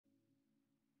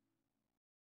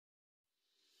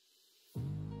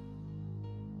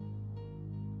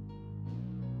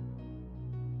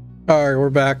Alright, we're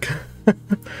back.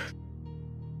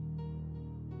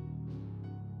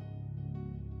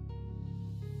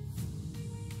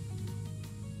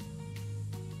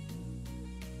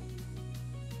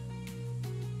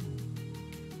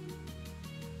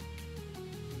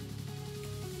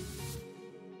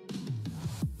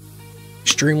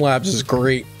 Streamlabs is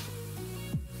great.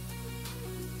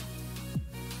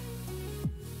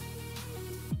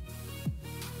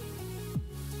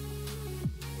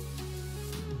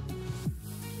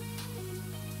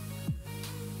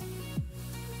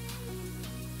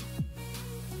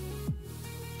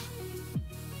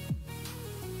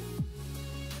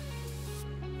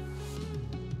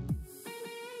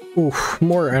 Oof,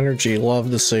 more energy.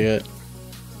 Love to see it.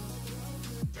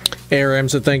 Hey,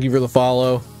 Ramsa, thank you for the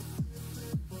follow.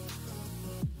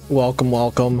 Welcome,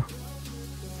 welcome.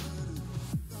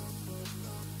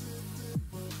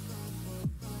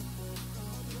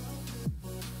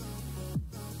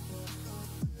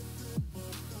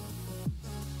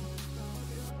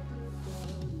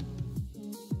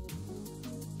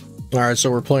 Alright, so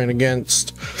we're playing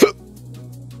against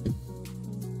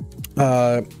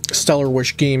Stellar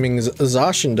Wish Gaming's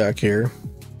Zacian deck here.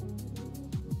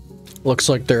 Looks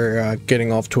like they're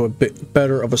getting off to a bit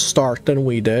better of a start than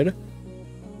we did.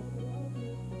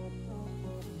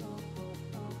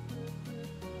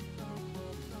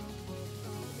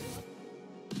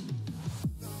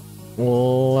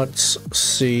 Let's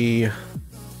see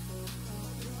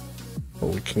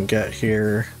what we can get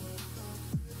here.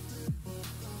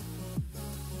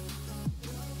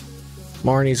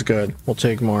 Marnie's good. We'll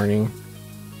take Marnie.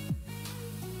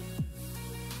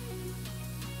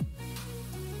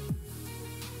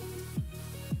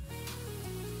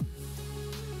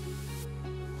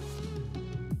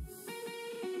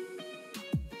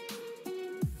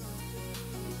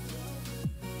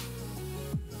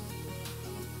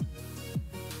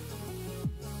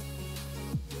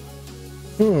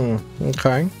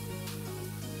 Okay.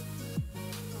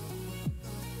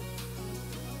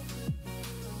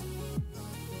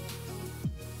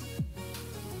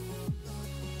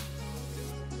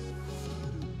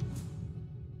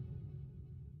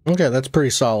 Okay, that's pretty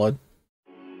solid.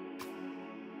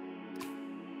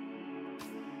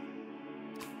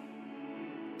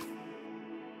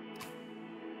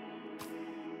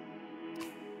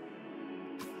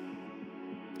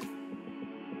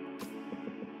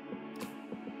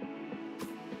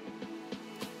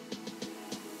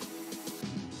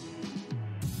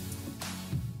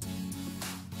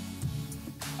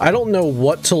 I don't know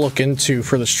what to look into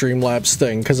for the Streamlabs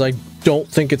thing, because I don't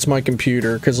think it's my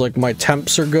computer, because like my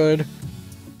temps are good,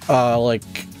 like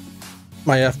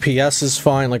my FPS is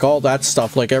fine, like all that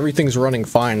stuff, like everything's running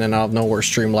fine, and out of nowhere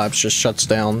Streamlabs just shuts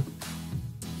down.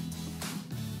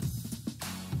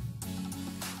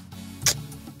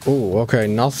 Ooh, okay,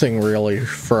 nothing really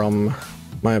from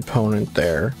my opponent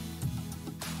there.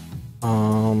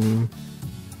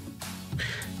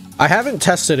 I haven't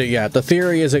tested it yet. The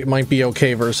theory is it might be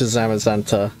okay versus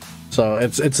Zamazenta. So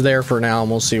it's there for now,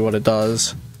 and we'll see what it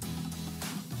does.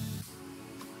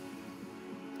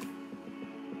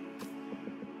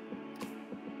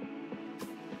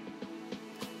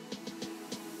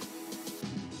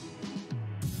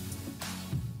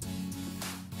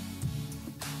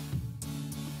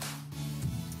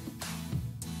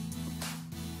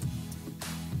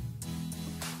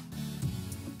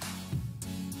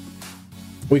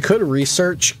 We could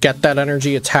research, get that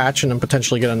energy attached, and then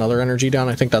potentially get another energy down.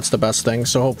 I think that's the best thing.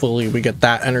 So hopefully we get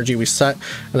that energy we set,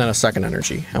 and then a second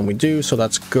energy. And we do, so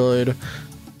that's good.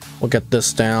 We'll get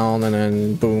this down, and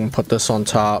then boom, put this on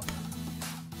top.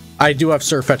 I do have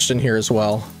Surfetched in here as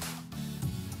well.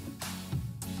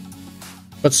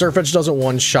 But Surfetched doesn't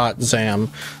one-shot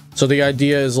Zam. So the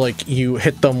idea is like you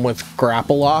hit them with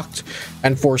Grapple Locked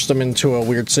and force them into a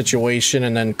weird situation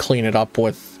and then clean it up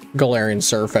with Galarian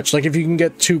Surfetch. Like if you can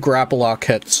get 2 Grapple Lock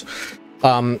hits,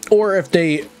 or if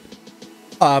they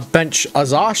bench a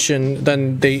Zacian,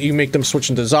 then you make them switch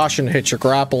into Zacian, hit your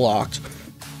Grapple Locked.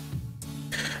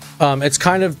 It's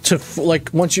kind of to like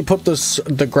once you put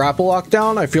the Grapple Lock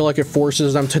down, I feel like it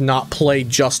forces them to not play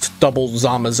just double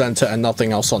Zamazenta and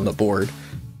nothing else on the board.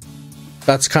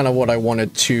 That's kind of what I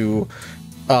wanted to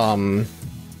kind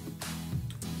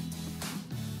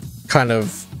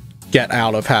of get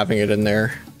out of having it in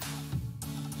there.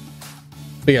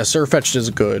 But yeah, Surfetched is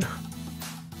good.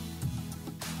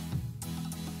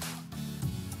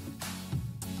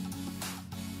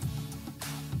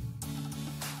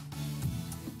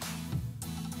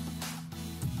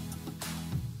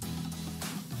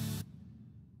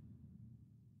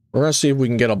 We're gonna see if we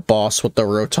can get a boss with the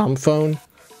Rotom phone.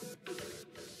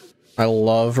 I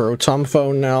love Rotom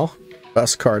phone now.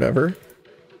 Best card ever.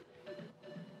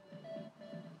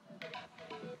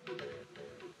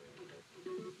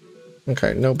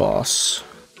 Okay, no boss.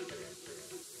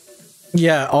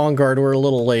 Yeah, on guard, we're a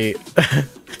little late.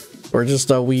 We're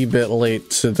just a wee bit late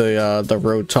to the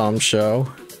Road Tom show.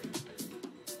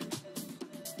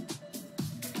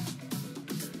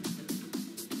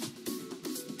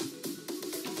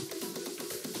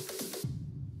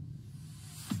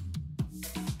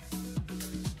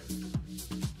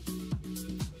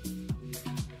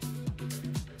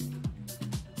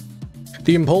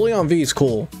 The Empoleon V is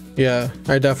cool. Yeah,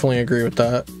 I definitely agree with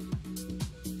that.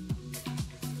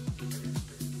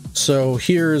 So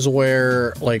here's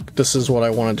where, like, this is what I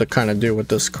wanted to kind of do with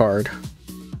this card.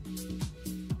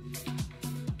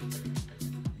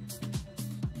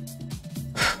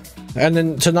 And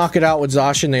then to knock it out with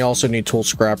Zacian, they also need Tool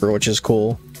Scrapper, which is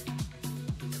cool.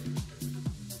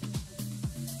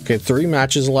 Okay, 3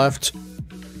 matches left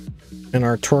in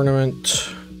our tournament.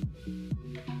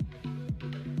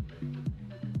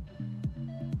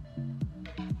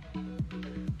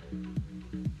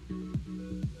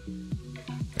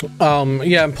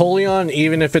 Yeah, Empoleon,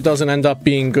 even if it doesn't end up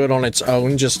being good on its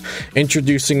own, just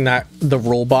introducing the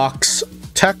rule box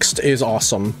text is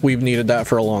awesome. We've needed that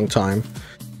for a long time.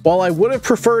 While I would have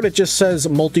preferred it just says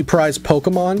multi-prize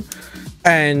Pokemon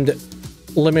and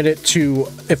limit it to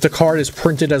if the card is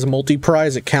printed as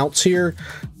multi-prize, it counts here,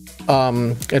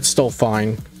 it's still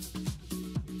fine.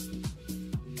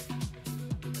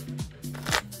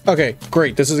 Okay,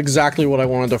 great. This is exactly what I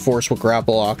wanted to force with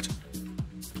Grapple Locked.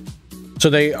 So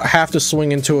they have to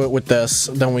swing into it with this,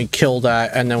 then we kill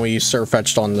that, and then we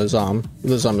Surfetched on the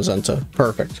Zamazenta.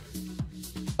 Perfect.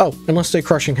 Oh, unless they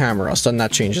Crushing Hammer us, then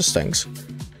that changes things.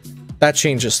 That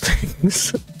changes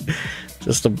things.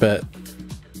 Just a bit.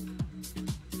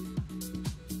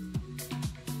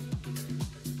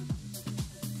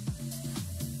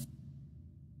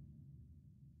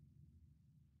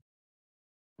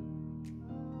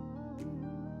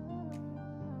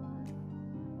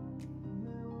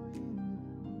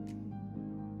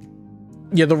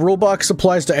 Yeah, the rule box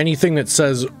applies to anything that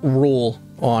says rule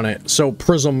on it. So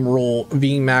Prism rule,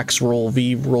 VMAX rule,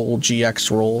 V rule,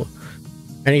 GX rule.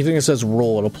 Anything that says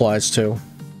rule, it applies to.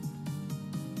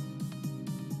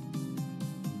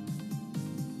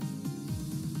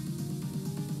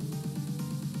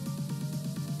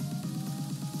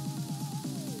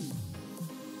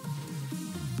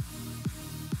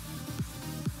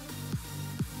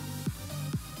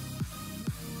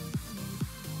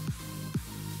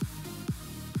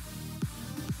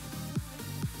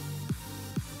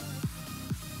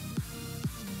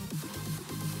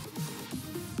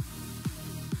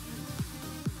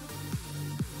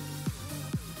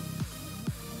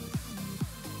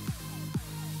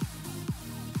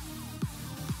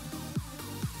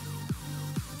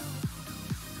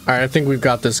 Alright, I think we've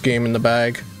got this game in the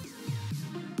bag.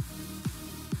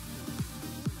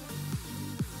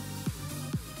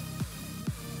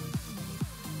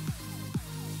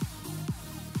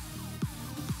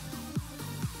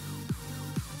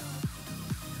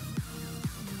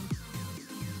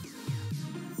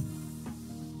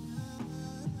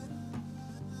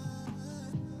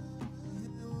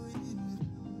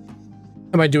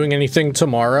 Am I doing anything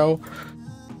tomorrow?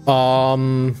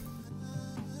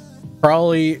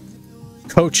 Probably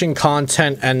coaching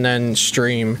content and then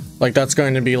stream. Like, that's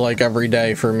going to be like every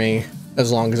day for me,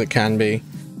 as long as it can be.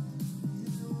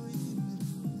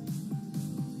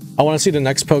 I want to see the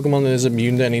next Pokemon that is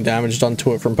immune to any damage done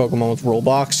to it from Pokemon with Rule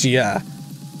Box. Yeah.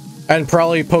 And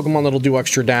probably Pokemon that'll do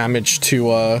extra damage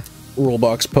to Rule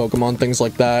Box Pokemon, things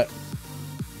like that.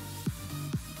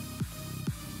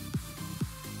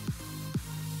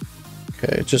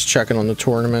 Okay, just checking on the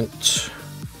tournament.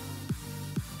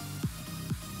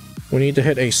 We need to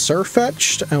hit a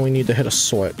Surfetched, and we need to hit a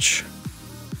Switch.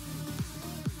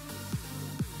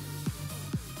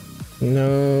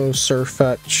 No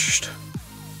Surfetched.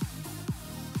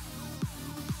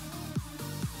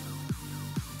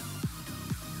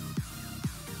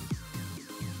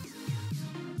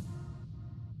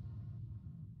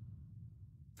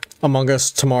 Among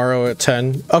Us tomorrow at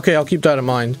 10. Okay, I'll keep that in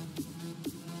mind.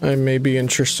 I may be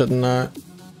interested in that.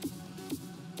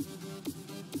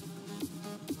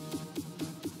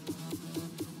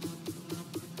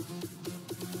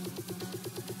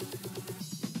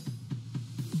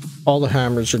 All the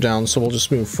hammers are down, so we'll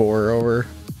just move 4 over.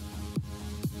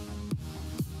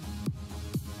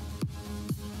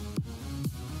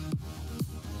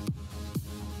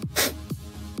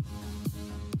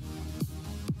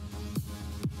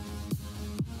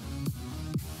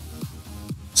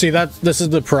 See, this is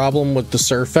the problem with the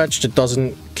Surfetched. It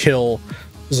doesn't kill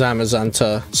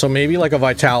Zamazenta. So maybe like a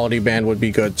Vitality Band would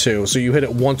be good too. So you hit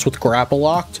it once with grapple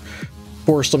locked,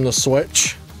 force them to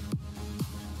switch.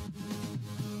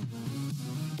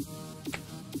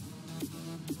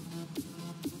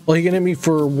 Well, he can hit me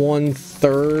for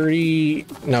 130.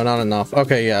 No, not enough.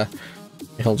 Okay, yeah.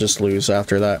 He'll just lose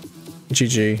after that.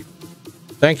 GG.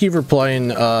 Thank you for playing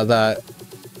that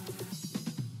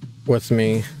with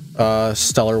me,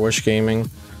 Stellar Wish Gaming.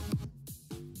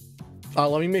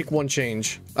 Let me make one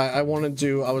change. I want to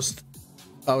do. I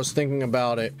was thinking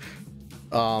about it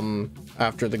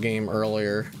after the game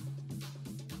earlier.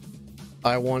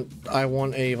 I want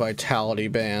a Vitality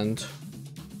Band,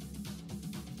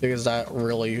 because that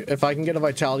really, if I can get a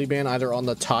Vitality Band either on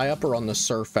the tie-up or on the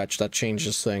Surf Fetch, that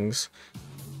changes things.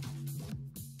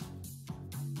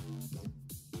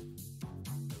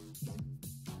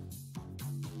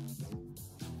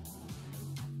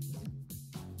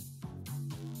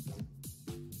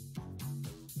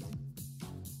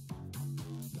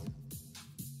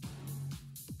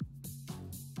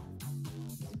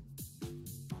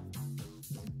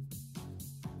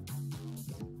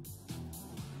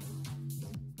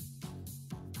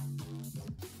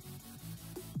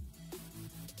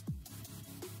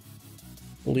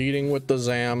 Leading with the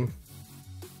Zam.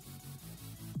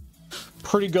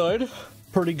 Pretty good.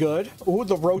 Pretty good. Ooh,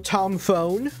 the Rotom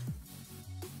phone.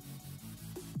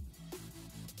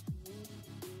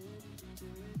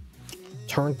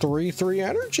 Turn 3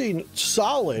 energy.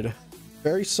 Solid.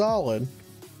 Very solid.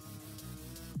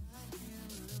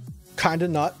 Kinda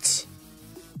nuts.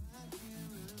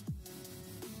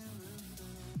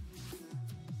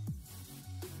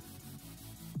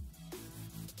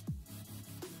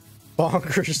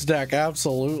 Bonkers deck,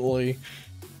 absolutely.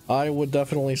 I would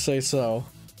definitely say so.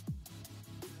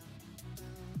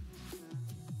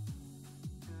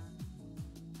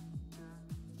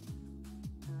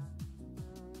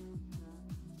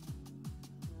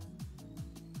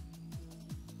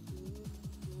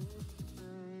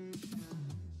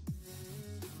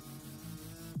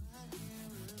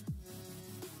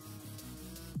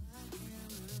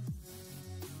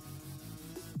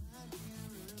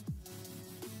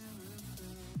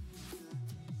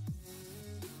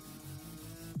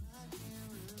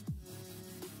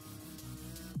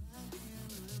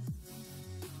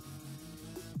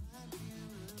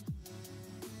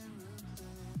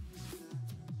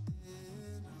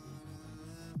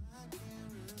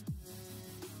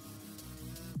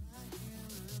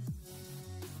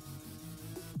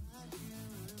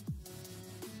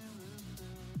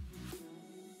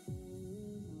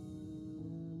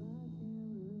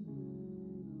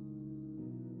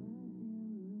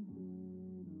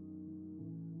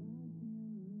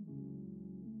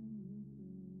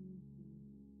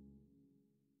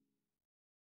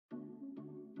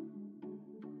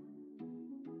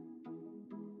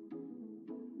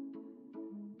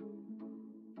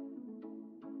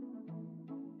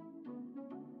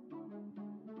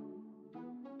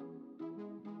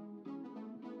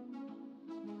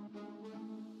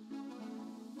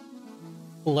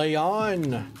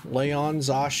 Leon,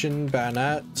 Zacian,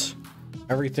 Banette,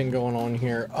 everything going on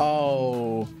here.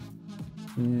 Oh,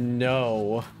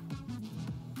 no.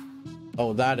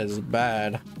 Oh, that is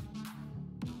bad.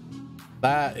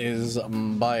 That is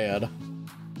bad.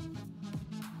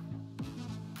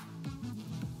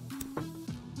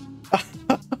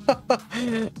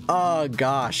 Oh,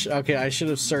 gosh. Okay, I should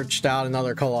have searched out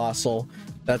another Coalossal.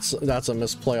 That's a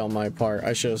misplay on my part.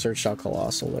 I should have searched out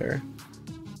Coalossal there.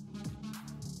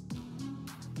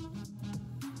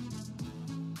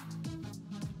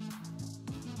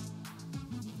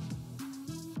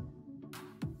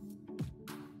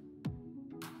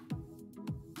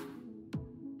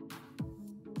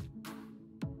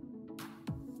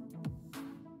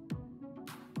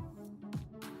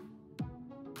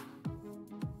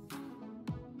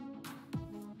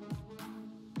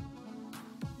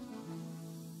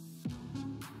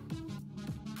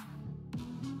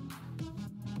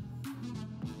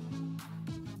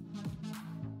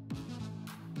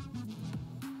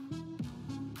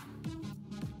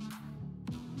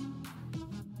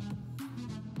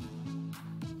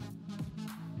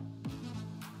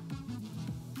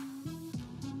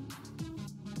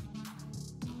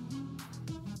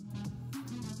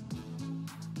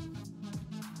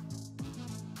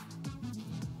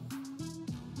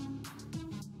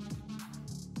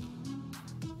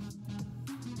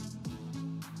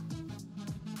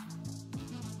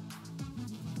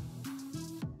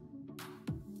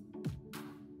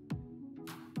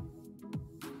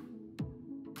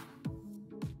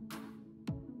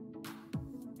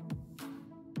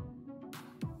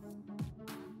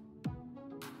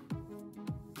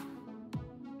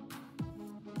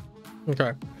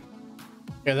 Okay.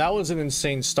 Yeah, that was an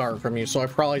insane start from you, so I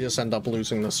probably just end up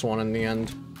losing this one in the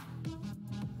end.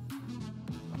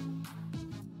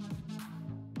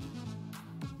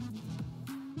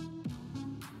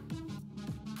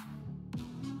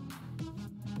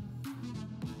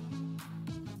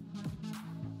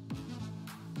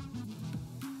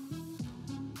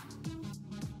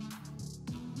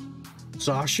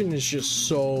 Zacian is just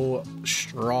so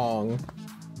strong.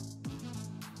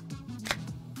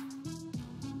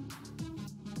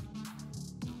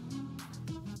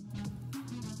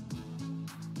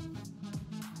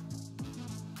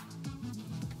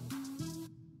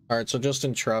 Alright, so just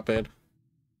Intrepid.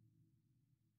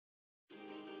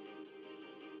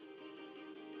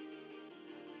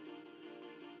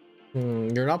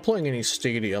 You're not playing any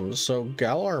stadiums, so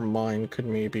Galar Mine could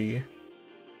maybe...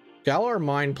 Galar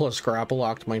Mine plus Grapple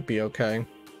Locked might be okay.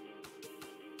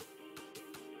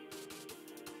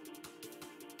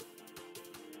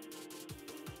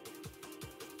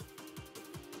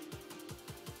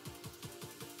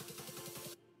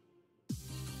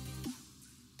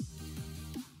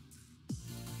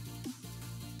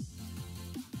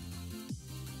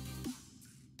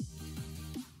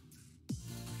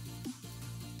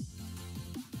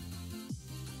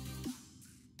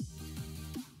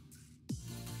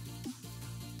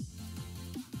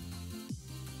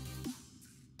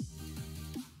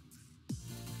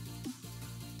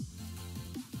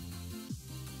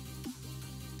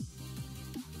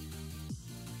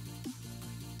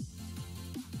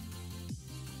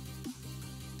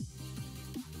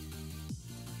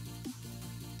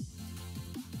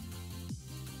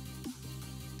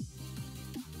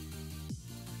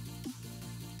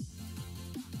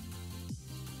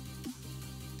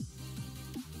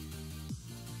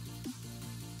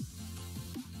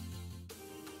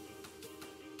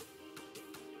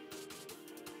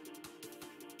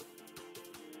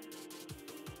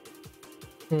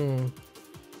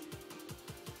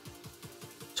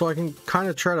 So I can kind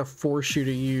of try to force you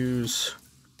to use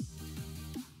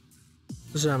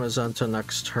Zamazenta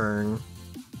next turn.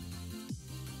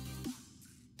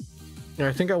 Yeah,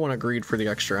 I think I want to greed for the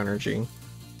extra energy.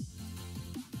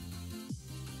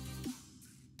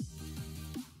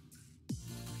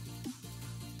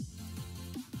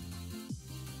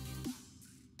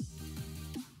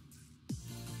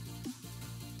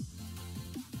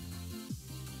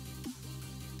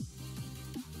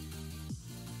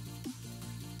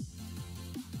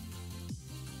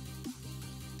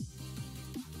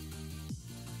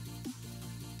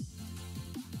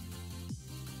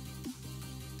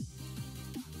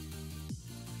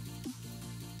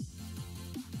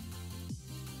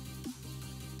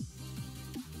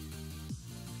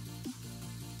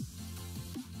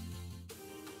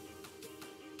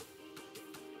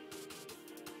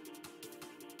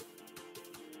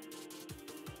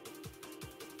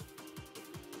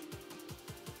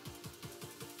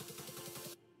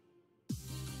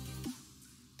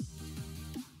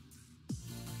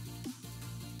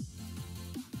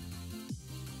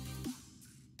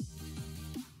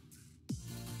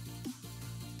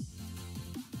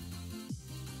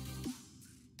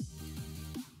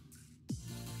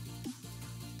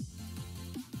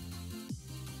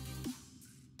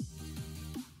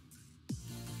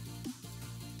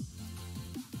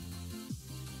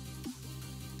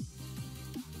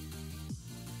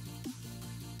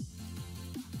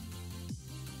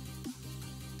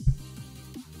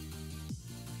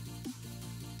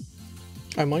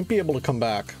 I might be able to come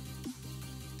back.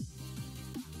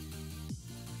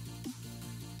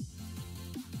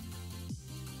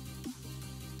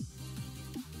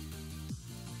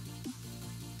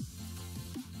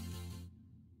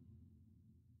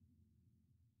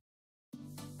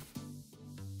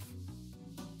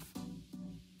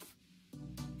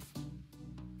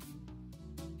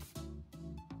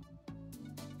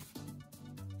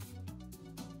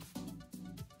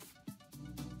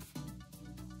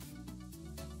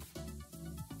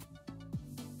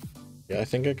 Yeah, I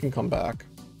think I can come back.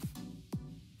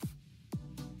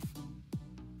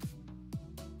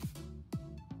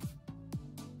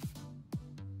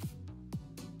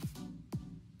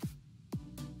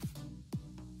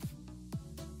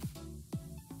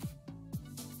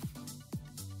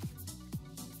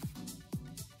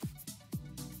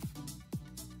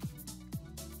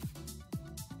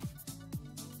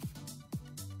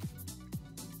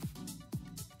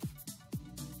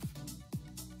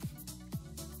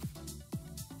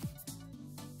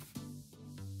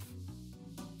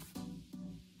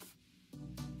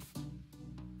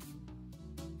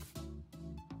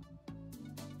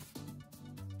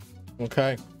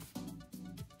 Okay.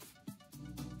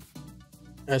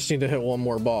 I just need to hit one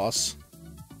more boss.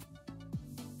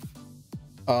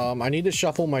 I need to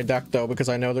shuffle my deck though, because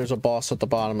I know there's a boss at the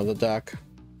bottom of the deck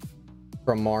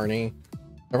from Marnie.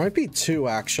 There might be two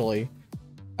actually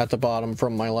at the bottom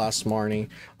from my last Marnie.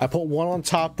 I put one on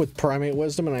top with Primate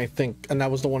Wisdom, and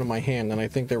that was the one in my hand, and I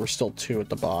think there were still two at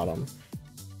the bottom.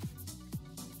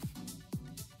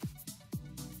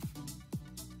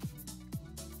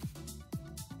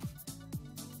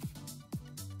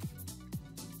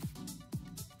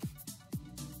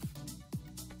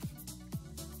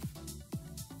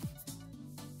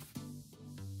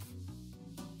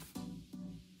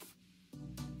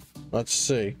 Let's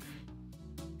see.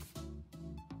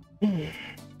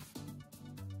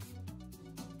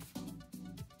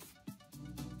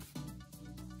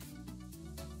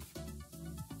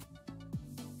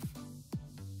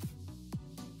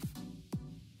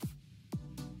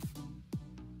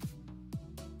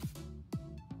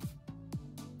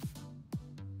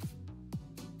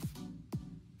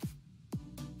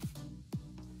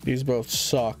 These both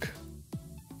suck.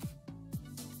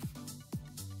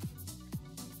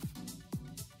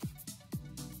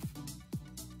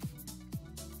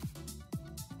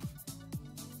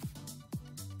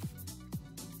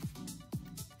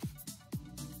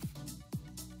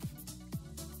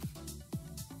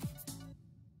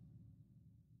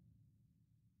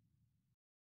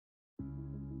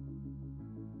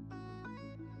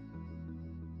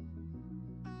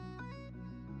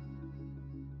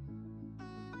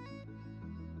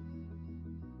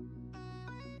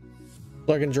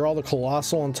 So I can draw the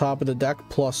Coalossal on top of the deck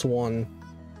 +1.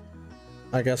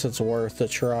 I guess it's worth a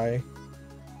try.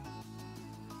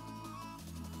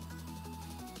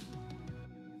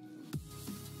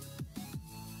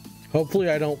 Hopefully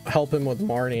I don't help him with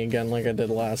Marnie again like I did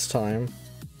last time.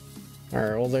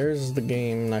 Alright, well there's the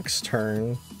game next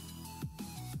turn.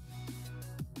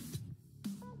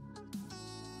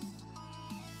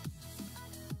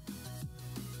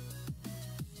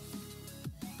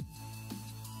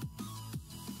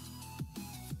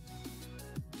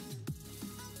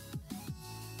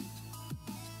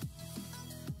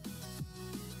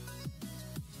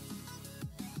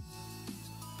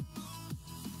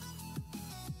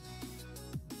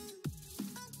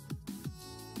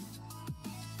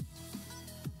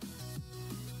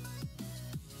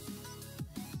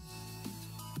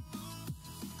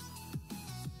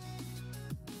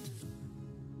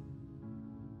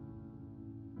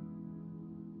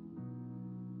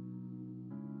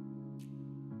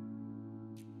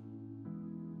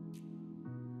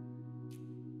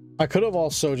 I could have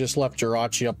also just left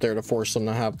Jirachi up there to force them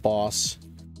to have boss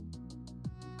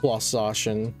plus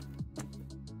Zacian.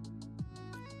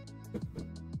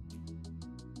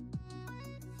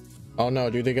 Oh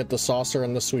no, do they get the saucer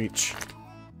and the switch?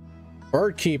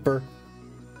 Bird Keeper.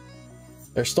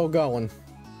 They're still going.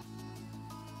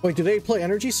 Wait, do they play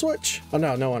energy switch? Oh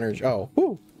no, no energy. Oh,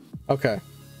 whoo. Okay.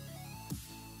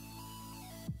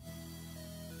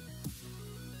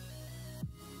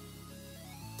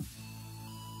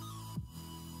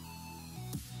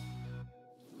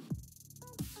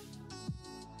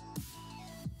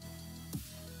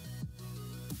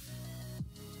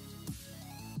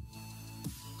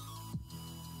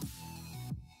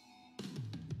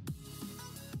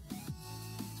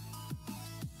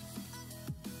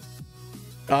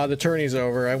 The tourney's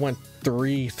over. I went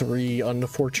 3-3,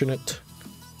 unfortunate.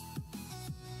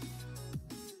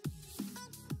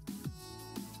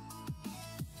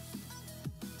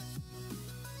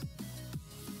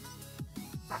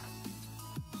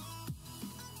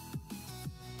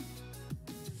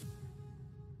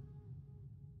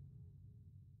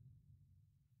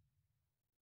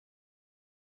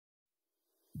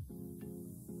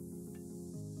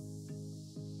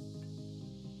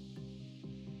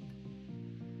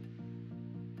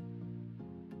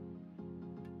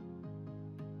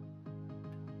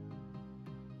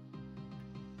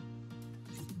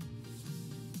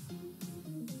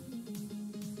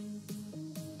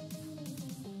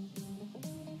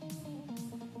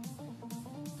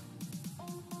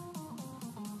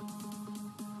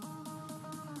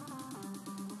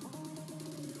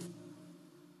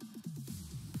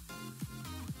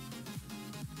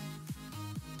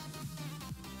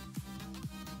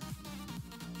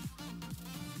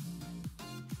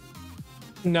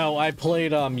 No, I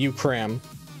played Ukram.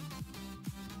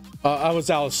 I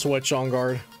was out of switch on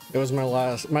guard. It was my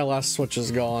last switch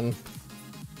is gone.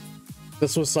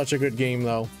 This was such a good game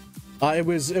though. It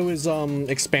was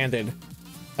expanded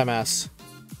MS.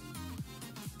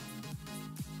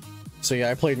 So yeah,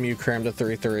 I played Ukram to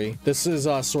 3-3. This is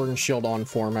Sword and Shield on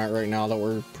format right now that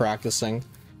we're practicing.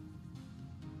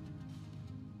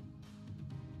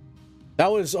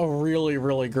 That was a really,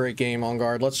 really great game, On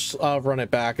Guard. Let's run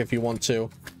it back if you want to.